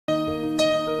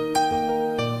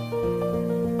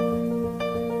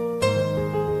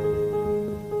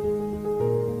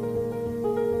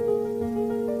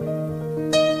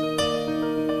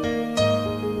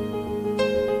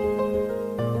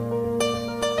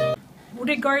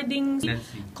regarding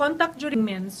contact during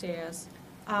menses,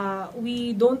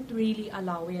 we don't really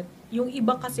allow it. Yung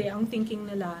iba kasi, ang thinking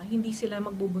nila, hindi sila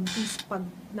magbubuntis pag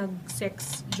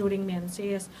nag-sex during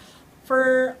menses.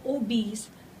 For OBs,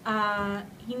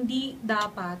 hindi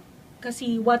dapat.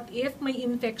 Kasi what if may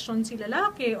infection si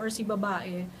lalaki or si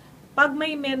babae, pag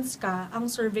may mens ka, ang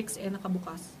cervix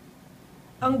nakabukas.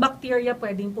 Ang bacteria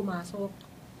pwedeng pumasok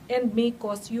and may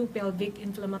cause you pelvic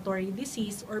inflammatory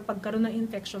disease or pagkaroon ng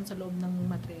infection sa loob ng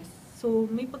matres. So,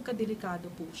 may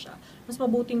pagkadelikado po siya. Mas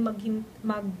mabuting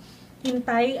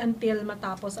maghintay until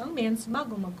matapos ang mens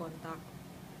bago mag-contact.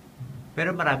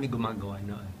 Pero marami gumagawa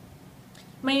noon.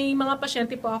 May mga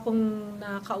pasyente po akong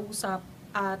nakausap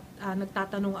at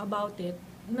nagtatanong about it,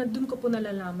 na dun ko po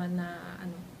nalalaman na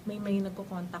may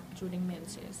nagko-contact during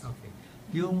menses. Okay.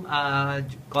 Yung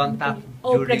contact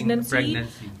during pregnancy.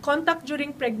 Contact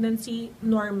during pregnancy,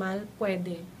 normal,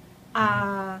 pwede.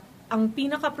 Ang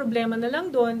pinaka-problema na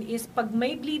lang doon is pag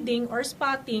may bleeding or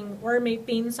spotting or may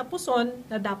pain sa puson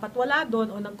na dapat wala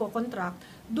doon o nagko-contract,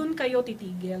 doon kayo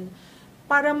titigil.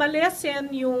 Para malesen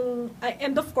yung,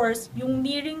 and of course, yung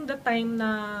nearing the time na,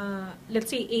 let's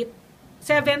say,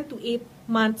 7 to 8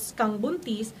 months kang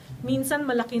buntis, minsan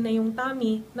malaki na yung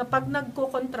tummy na pag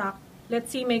nagko-contract, let's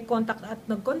say may contact at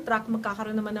nag-contract,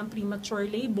 magkakaroon naman ng premature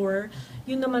labor,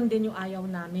 yun naman din yung ayaw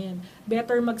namin.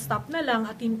 Better mag-stop na lang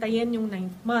at hintayin yung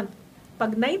 9th month.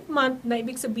 Pag 9th month, na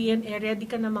ibig sabihin, ready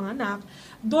ka na mga anak,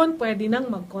 doon pwede nang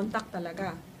mag-contact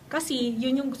talaga. Kasi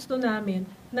yun yung gusto namin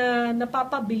na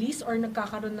napapabilis or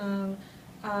nagkakaroon ng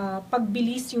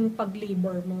pagbilis yung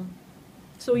pag-labor mo.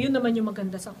 So, yun naman yung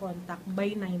maganda sa contact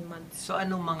by 9 months. So,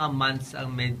 anong mga months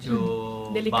ang medyo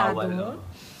delikado? Bawal?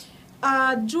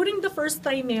 During the first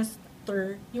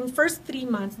trimester, yung first 3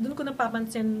 months, dun ko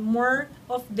napapansin more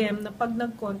of them na pag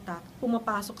nag-contact,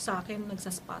 pumapasok sa akin,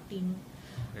 nagsaspotting.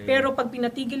 Okay. Pero pag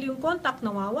pinatigil yung contact,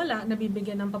 nawawala,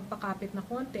 nabibigyan ng pagpakapit na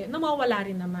konti, nawawala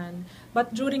rin naman.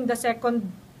 But during the second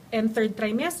and third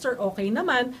trimester, okay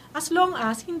naman, as long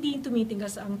as hindi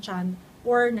tumitigas ang tiyan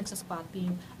or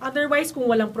nagsaspotting. Otherwise, kung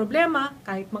walang problema,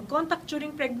 kahit mag-contact during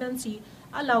pregnancy,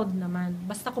 allowed naman.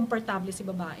 Basta komportable si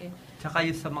babae. Tsaka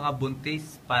yung sa mga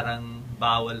buntis, parang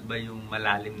bawal ba yung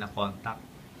malalim na contact?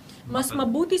 Mas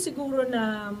mabuti siguro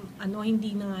na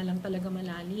hindi na nga lang talaga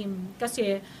malalim.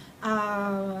 Kasi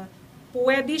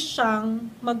pwede siyang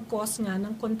mag-cause nga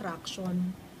ng contraction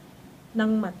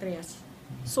ng matres.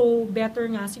 So, better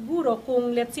nga siguro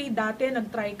kung let's say dati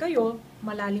nag-try kayo,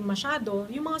 malalim masyado,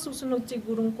 yung mga susunod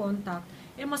sigurong contact,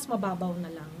 mas mababaw na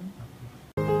lang.